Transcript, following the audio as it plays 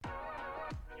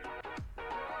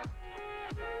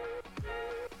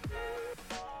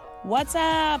What's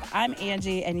up? I'm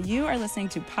Angie, and you are listening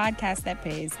to Podcast That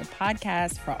Pays, the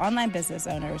podcast for online business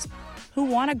owners who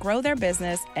want to grow their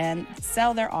business and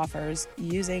sell their offers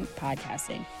using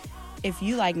podcasting. If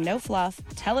you like no fluff,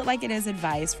 tell it like it is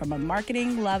advice from a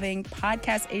marketing-loving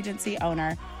podcast agency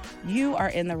owner, you are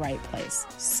in the right place.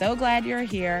 So glad you're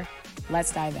here.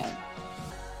 Let's dive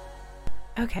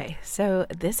in. Okay, so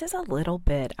this is a little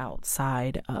bit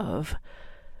outside of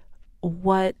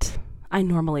what I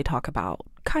normally talk about,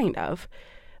 kind of.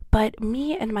 But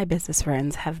me and my business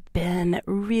friends have been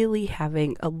really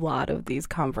having a lot of these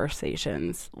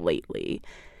conversations lately.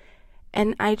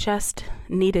 And I just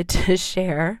needed to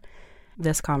share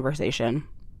this conversation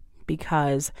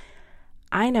because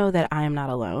I know that I am not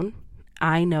alone.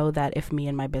 I know that if me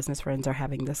and my business friends are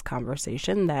having this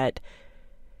conversation, that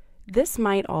this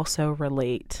might also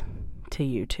relate to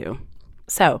you too.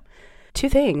 So,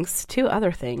 two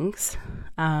other things.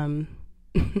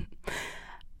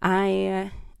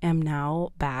 I am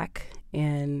now back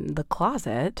in the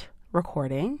closet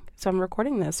recording. So I'm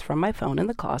recording this from my phone in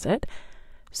the closet.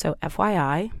 So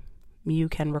FYI, you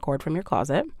can record from your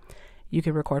closet. You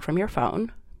can record from your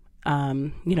phone.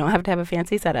 You don't have to have a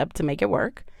fancy setup to make it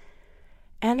work.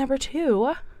 And number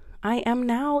two, I am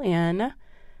now in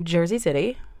Jersey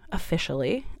City,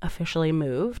 officially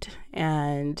moved.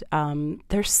 And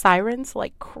there's sirens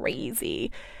like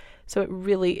crazy. So it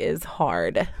really is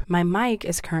hard. My mic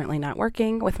is currently not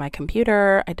working with my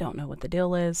computer. I don't know what the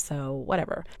deal is, so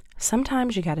whatever.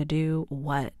 Sometimes you gotta do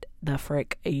what the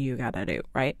frick you gotta do,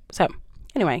 right? So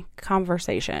anyway,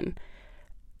 conversation.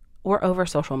 We're over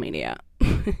social media.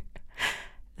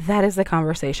 That is the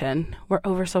conversation. We're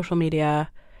over social media.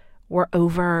 We're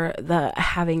over the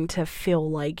having to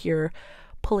feel like you're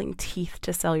pulling teeth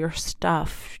to sell your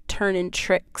stuff, turning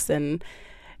tricks and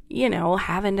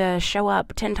having to show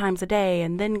up 10 times a day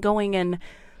and then going and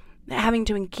having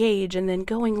to engage and then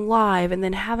going live and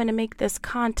then having to make this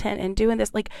content and doing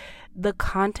this. Like, the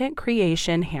content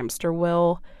creation hamster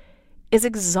wheel is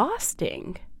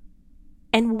exhausting,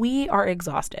 and we are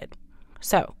exhausted.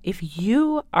 So if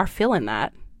you are feeling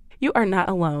that, you are not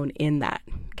alone in that.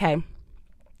 Okay.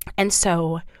 And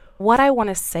so what I want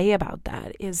to say about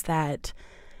that is that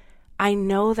I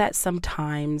know that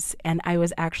sometimes, and I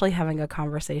was actually having a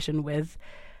conversation with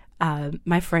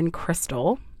my friend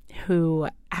Crystal, who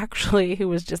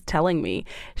was just telling me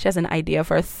she has an idea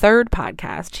for a third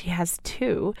podcast. She has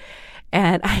two.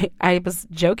 And I was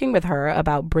joking with her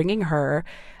about bringing her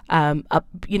up,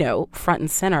 front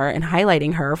and center and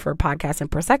highlighting her for Podcast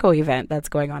and Prosecco event that's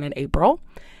going on in April.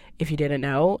 If you didn't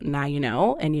know, now you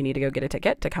know, and you need to go get a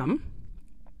ticket to come.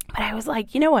 But I was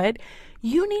like, you know what?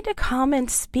 You need to come and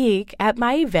speak at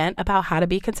my event about how to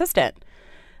be consistent.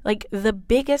 Like, the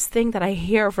biggest thing that I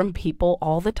hear from people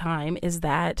all the time is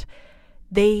that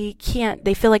they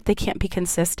feel like they can't be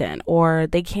consistent, or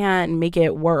they can't make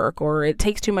it work, or it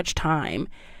takes too much time.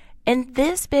 And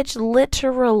this bitch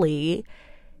literally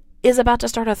is about to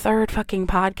start a third fucking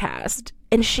podcast.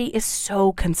 And she is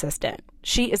so consistent.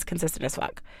 She is consistent as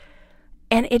fuck.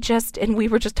 And we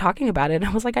were just talking about it. And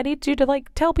I was like, I need you to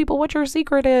tell people what your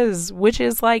secret is, which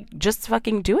is just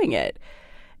fucking doing it.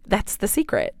 That's the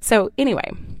secret. So anyway,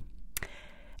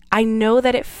 I know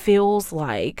that it feels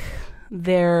like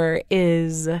there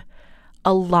is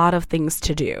a lot of things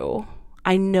to do.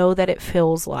 I know that it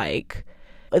feels like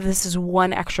this is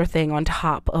one extra thing on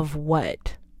top of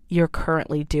what you're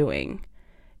currently doing,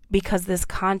 because this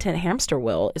content hamster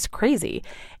wheel is crazy.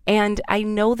 And I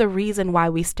know the reason why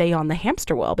we stay on the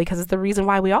hamster wheel, because it's the reason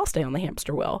why we all stay on the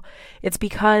hamster wheel. It's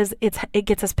because it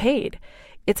gets us paid.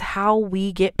 It's how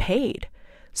we get paid.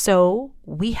 So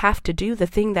we have to do the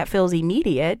thing that feels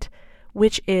immediate,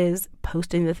 which is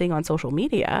posting the thing on social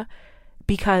media,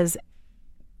 because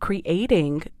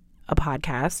creating a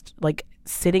podcast,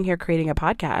 sitting here creating a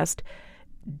podcast,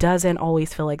 doesn't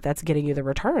always feel like that's getting you the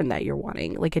return that you're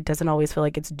wanting. It doesn't always feel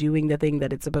like it's doing the thing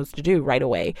that it's supposed to do right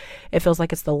away. It feels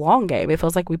like it's the long game. It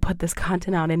feels like we put this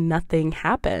content out and nothing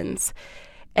happens.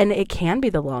 And it can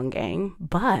be the long game,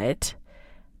 but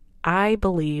I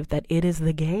believe that it is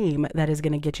the game that is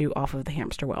going to get you off of the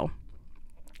hamster wheel.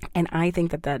 And I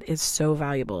think that that is so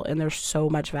valuable. And there's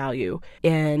so much value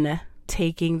in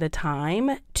taking the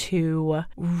time to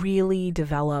really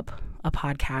develop a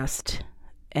podcast,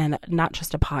 and not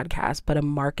just a podcast, but a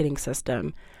marketing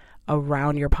system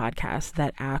around your podcast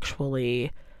that actually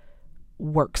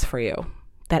works for you,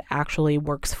 that actually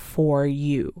works for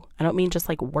you. I don't mean just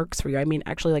works for you. I mean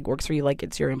actually works for you, like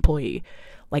it's your employee,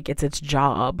 like it's its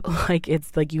job, like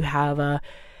it's like you have a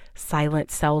silent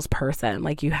salesperson,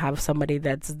 like you have somebody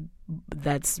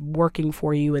that's working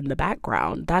for you in the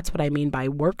background. That's what I mean by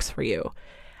works for you.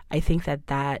 I think that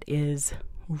that is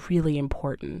really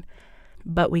important.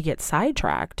 But we get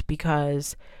sidetracked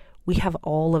because we have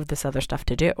all of this other stuff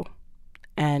to do.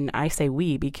 And I say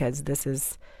we because this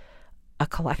is a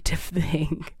collective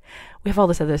thing. We have all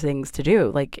this other things to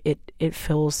do. Like it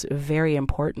feels very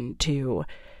important to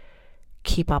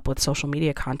keep up with social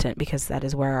media content because that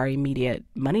is where our immediate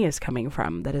money is coming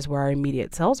from. That is where our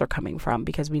immediate sales are coming from,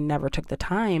 because we never took the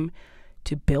time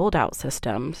to build out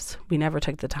systems. We never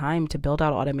took the time to build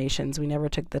out automations. We never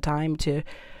took the time to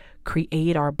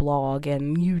create our blog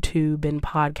and YouTube and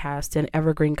podcast and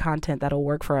evergreen content that'll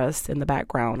work for us in the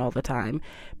background all the time,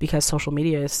 because social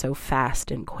media is so fast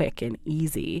and quick and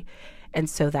easy. And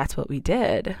so that's what we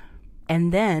did.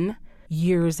 And then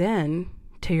years in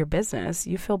to your business,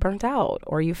 you feel burnt out,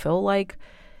 or you feel like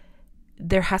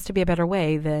there has to be a better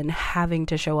way than having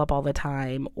to show up all the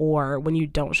time. Or when you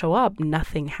don't show up,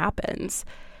 nothing happens.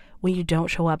 When you don't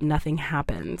show up, nothing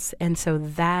happens. And so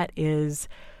that is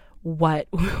what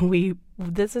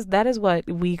that is what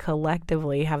we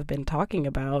collectively have been talking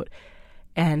about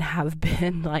and have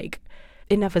been like,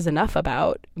 enough is enough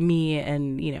about. Me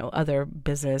and, other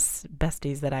business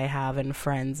besties that I have and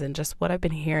friends, and just what I've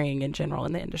been hearing in general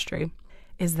in the industry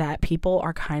is that people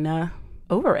are kind of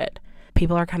over it.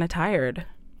 People are kind of tired.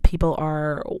 People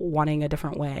are wanting a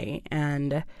different way.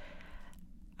 And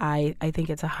I think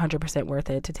it's 100% worth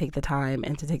it to take the time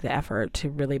and to take the effort to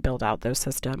really build out those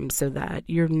systems so that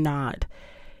you're not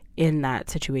in that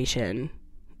situation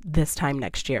this time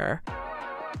next year.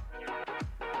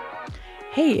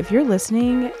 Hey, if you're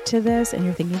listening to this and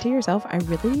you're thinking to yourself, I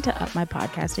really need to up my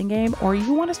podcasting game, or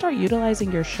you want to start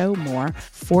utilizing your show more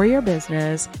for your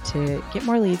business to get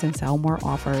more leads and sell more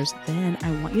offers, then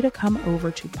I want you to come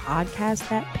over to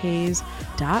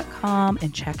podcastthatpays.com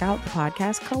and check out the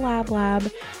Podcast Collab Lab.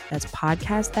 That's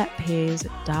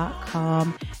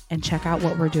podcastthatpays.com and check out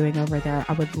what we're doing over there.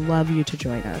 I would love you to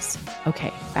join us.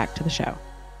 Okay, back to the show.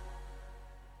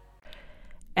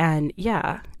 And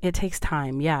yeah, it takes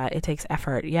time. Yeah, it takes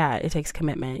effort. Yeah, it takes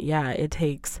commitment. Yeah, it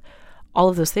takes all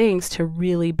of those things to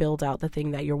really build out the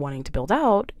thing that you're wanting to build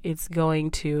out. It's not going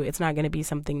to be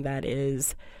something that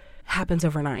happens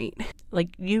overnight. Like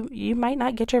you might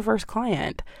not get your first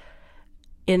client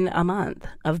in a month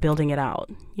of building it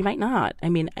out. You might not. I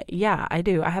mean, yeah, I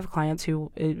do. I have clients who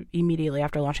immediately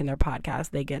after launching their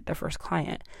podcast, they get their first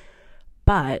client.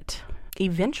 But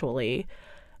eventually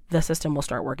the system will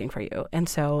start working for you. And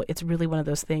so it's really one of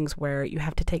those things where you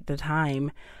have to take the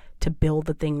time to build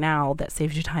the thing now that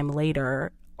saves you time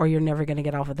later, or you're never going to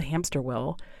get off of the hamster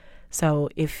wheel. So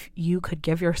if you could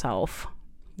give yourself,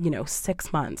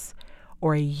 6 months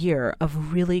or a year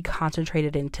of really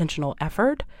concentrated, intentional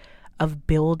effort of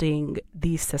building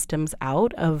these systems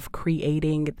out, of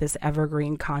creating this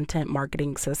evergreen content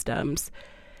marketing systems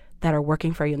that are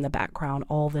working for you in the background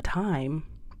all the time,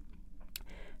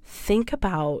 think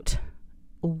about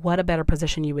what a better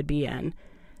position you would be in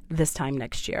this time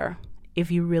next year if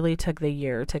you really took the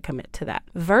year to commit to that,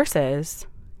 versus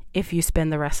if you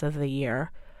spend the rest of the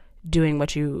year doing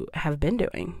what you have been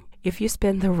doing. If you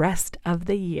spend the rest of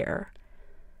the year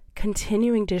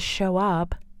continuing to show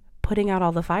up, putting out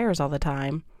all the fires all the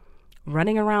time,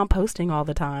 running around posting all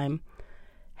the time,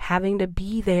 having to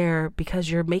be there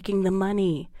because you're making the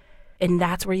money, and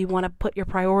that's where you want to put your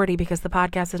priority because the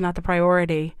podcast is not the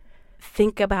priority.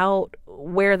 Think about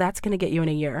where that's going to get you in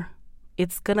a year.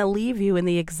 It's going to leave you in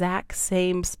the exact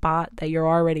same spot that you're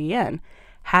already in,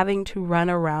 having to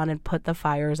run around and put the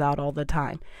fires out all the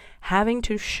time, having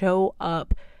to show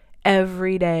up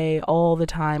every day, all the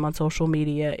time on social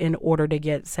media in order to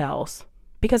get sales.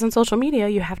 Because on social media,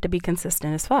 you have to be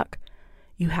consistent as fuck.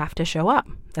 You have to show up.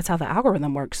 That's how the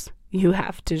algorithm works. You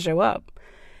have to show up.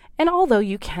 And although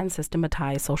you can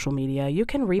systematize social media, you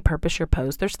can repurpose your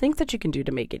posts. There's things that you can do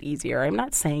to make it easier. I'm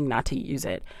not saying not to use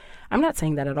it. I'm not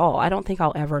saying that at all. I don't think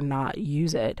I'll ever not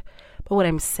use it. But what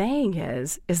I'm saying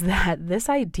is that this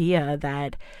idea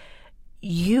that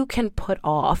you can put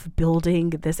off building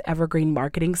this evergreen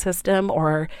marketing system,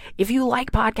 or if you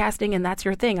like podcasting and that's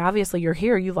your thing, obviously you're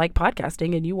here, you like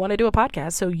podcasting and you want to do a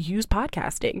podcast, so use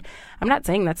podcasting. I'm not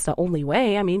saying that's the only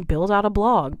way. I mean, build out a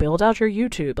blog, build out your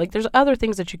YouTube. Like, there's other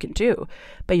things that you can do,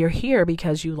 but you're here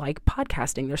because you like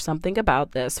podcasting. There's something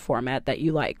about this format that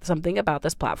you like, something about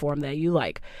this platform that you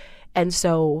like. And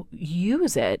so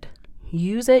use it,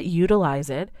 utilize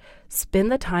it,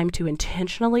 spend the time to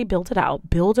intentionally build it out,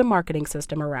 build a marketing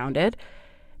system around it,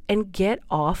 and get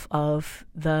off of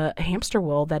the hamster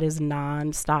wheel that is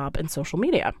nonstop in social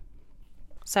media.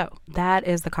 So that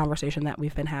is the conversation that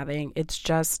we've been having. It's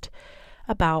just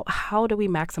about how do we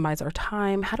maximize our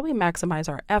time? How do we maximize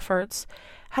our efforts?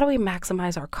 How do we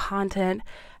maximize our content?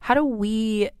 How do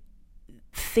we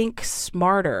think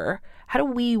smarter? How do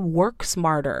we work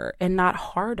smarter and not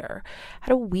harder? How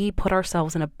do we put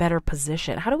ourselves in a better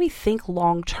position? How do we think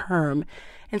long term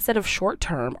instead of short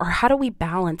term? Or how do we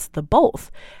balance the both?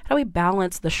 How do we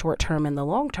balance the short term and the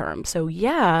long term? So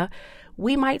yeah,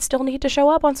 we might still need to show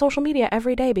up on social media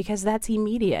every day because that's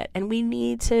immediate, and we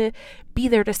need to be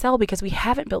there to sell because we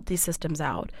haven't built these systems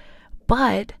out.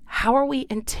 But how are we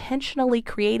intentionally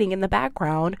creating in the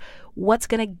background what's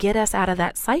going to get us out of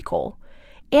that cycle?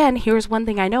 And here's one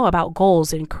thing I know about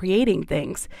goals and creating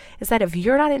things is that if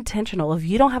you're not intentional, if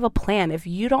you don't have a plan, if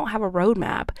you don't have a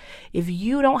roadmap, if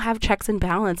you don't have checks and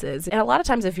balances, and a lot of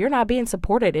times if you're not being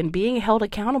supported and being held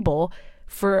accountable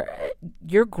for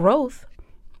your growth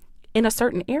in a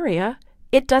certain area,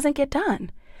 it doesn't get done.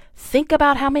 Think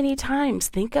about how many times,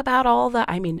 think about all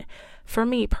the, for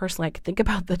me personally, I can think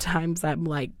about the times I'm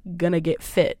like gonna get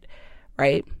fit,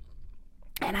 right?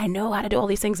 And I know how to do all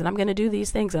these things, and I'm going to do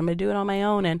these things. I'm going to do it on my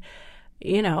own. And,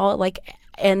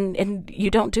 and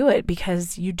you don't do it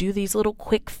because you do these little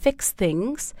quick fix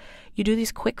things. You do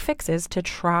these quick fixes to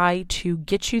try to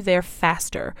get you there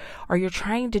faster, or you're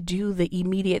trying to do the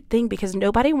immediate thing because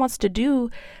nobody wants to do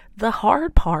the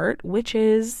hard part, which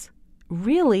is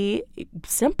really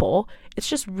simple. It's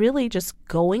just really just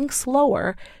going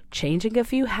slower, changing a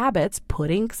few habits,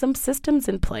 putting some systems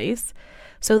in place.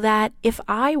 So that if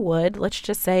I would, let's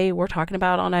just say we're talking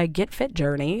about on a get fit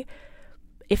journey,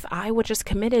 if I would just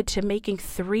committed to making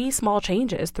 3 small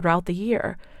changes throughout the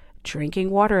year,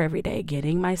 drinking water every day,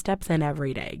 getting my steps in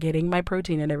every day, getting my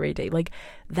protein in every day, like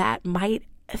that might,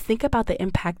 think about the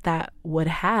impact that would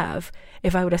have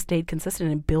if I would have stayed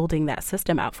consistent in building that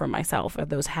system out for myself or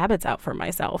those habits out for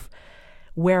myself,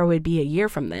 where it would be a year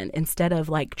from then, instead of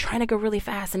like trying to go really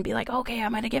fast and be like, okay,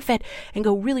 I'm going to get fit and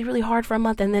go really, really hard for a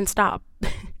month and then stop.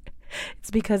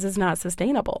 It's because it's not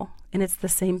sustainable. And it's the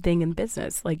same thing in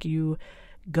business. Like you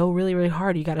go really, really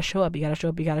hard. You got to show up, you got to show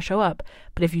up, you got to show up.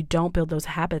 But if you don't build those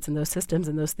habits and those systems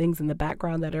and those things in the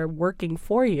background that are working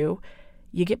for you,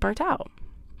 you get burnt out.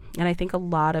 And I think a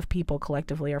lot of people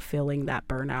collectively are feeling that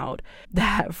burnout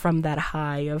that from that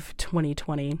high of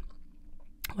 2020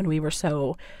 when we were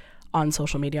so on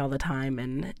social media all the time.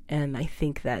 And I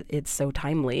think that it's so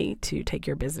timely to take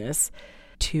your business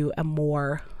to a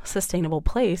more sustainable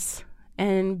place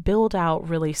and build out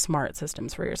really smart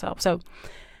systems for yourself. So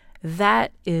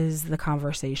that is the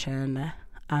conversation.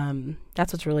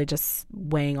 That's what's really just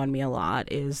weighing on me a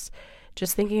lot, is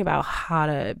just thinking about how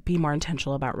to be more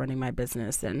intentional about running my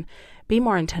business and be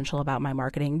more intentional about my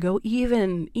marketing, go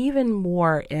even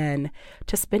more in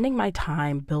to spending my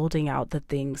time building out the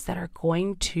things that are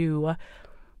going to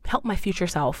help my future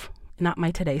self, not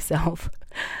my today self,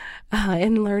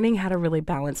 and learning how to really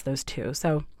balance those two.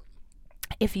 So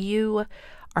if you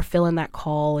are feeling that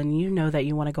call and you know that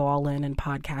you want to go all in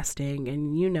podcasting,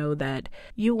 and you know that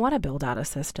you want to build out a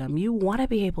system, you want to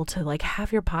be able to like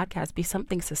have your podcast be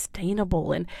something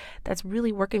sustainable and that's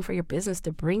really working for your business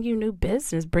to bring you new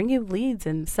business, bring you leads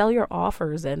and sell your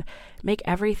offers and make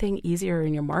everything easier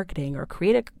in your marketing or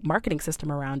create a marketing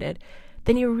system around it,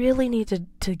 then you really need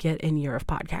to get a year of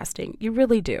podcasting. You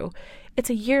really do. It's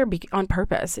a year on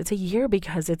purpose. It's a year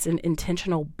because it's an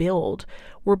intentional build.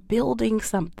 We're building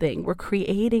something. We're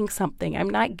creating something. I'm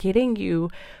not getting you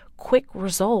quick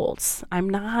results. I'm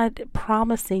not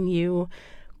promising you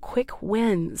quick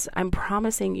wins. I'm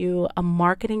promising you a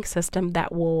marketing system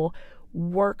that will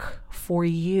work for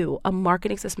you, a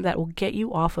marketing system that will get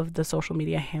you off of the social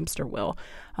media hamster wheel,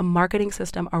 a marketing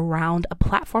system around a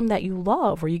platform that you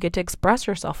love where you get to express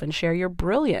yourself and share your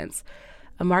brilliance,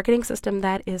 a marketing system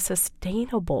that is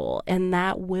sustainable and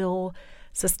that will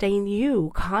sustain you,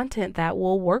 content that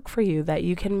will work for you, that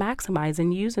you can maximize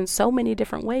and use in so many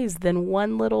different ways than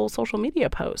one little social media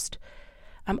post.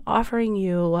 I'm offering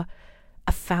you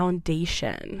a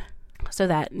foundation so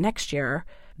that next year,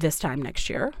 this time next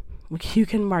year, you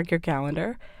can mark your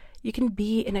calendar, you can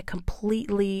be in a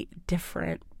completely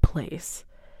different place.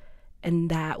 And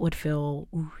that would feel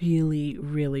really,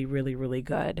 really, really, really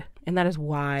good. And that is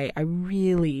why I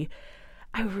really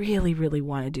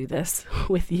want to do this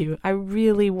with you. I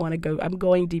really want to go. I'm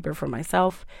going deeper for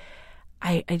myself.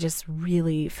 I just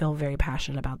really feel very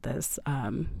passionate about this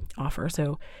offer.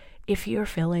 So if you're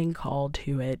feeling called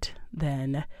to it,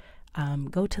 then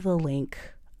go to the link,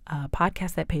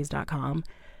 podcastthatpays.com.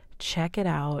 Check it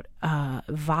out.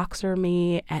 Voxer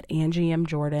me at Angie M.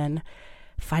 Jordan.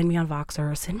 Find me on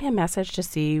Voxer. Send me a message to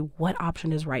see what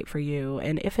option is right for you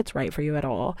and if it's right for you at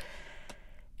all.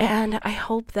 And I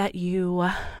hope that you,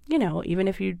 even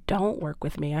if you don't work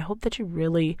with me, I hope that you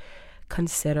really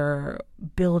consider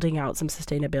building out some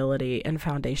sustainability and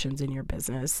foundations in your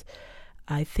business.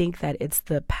 I think that it's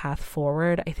the path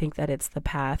forward. I think that it's the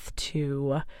path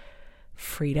to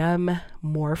freedom,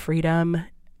 more freedom.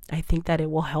 I think that it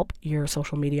will help your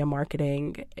social media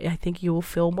marketing. I think you will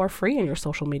feel more free in your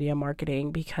social media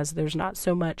marketing because there's not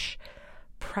so much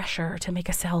pressure to make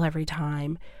a sale every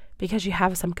time, because you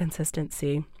have some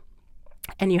consistency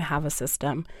and you have a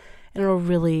system, and it'll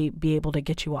really be able to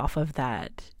get you off of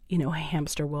that,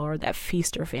 hamster wheel or that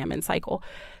feast or famine cycle.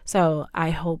 So I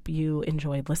hope you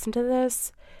enjoyed listening to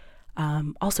this.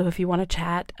 Also, if you want to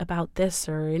chat about this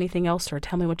or anything else, or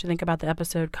tell me what you think about the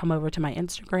episode, come over to my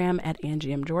Instagram at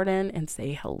Angie M. Jordan and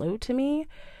say hello to me.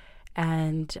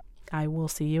 And I will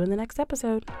see you in the next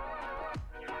episode.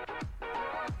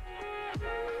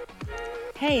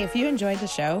 Hey, if you enjoyed the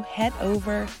show, head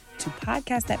over to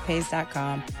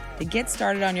podcastthatpays.com to get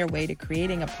started on your way to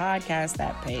creating a podcast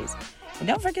that pays. And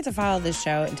don't forget to follow this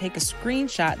show and take a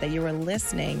screenshot that you were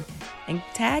listening and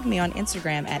tag me on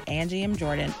Instagram at Angie M.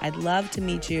 Jordan. I'd love to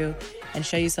meet you and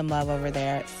show you some love over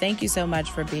there. Thank you so much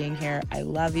for being here. I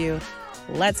love you.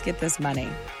 Let's get this money.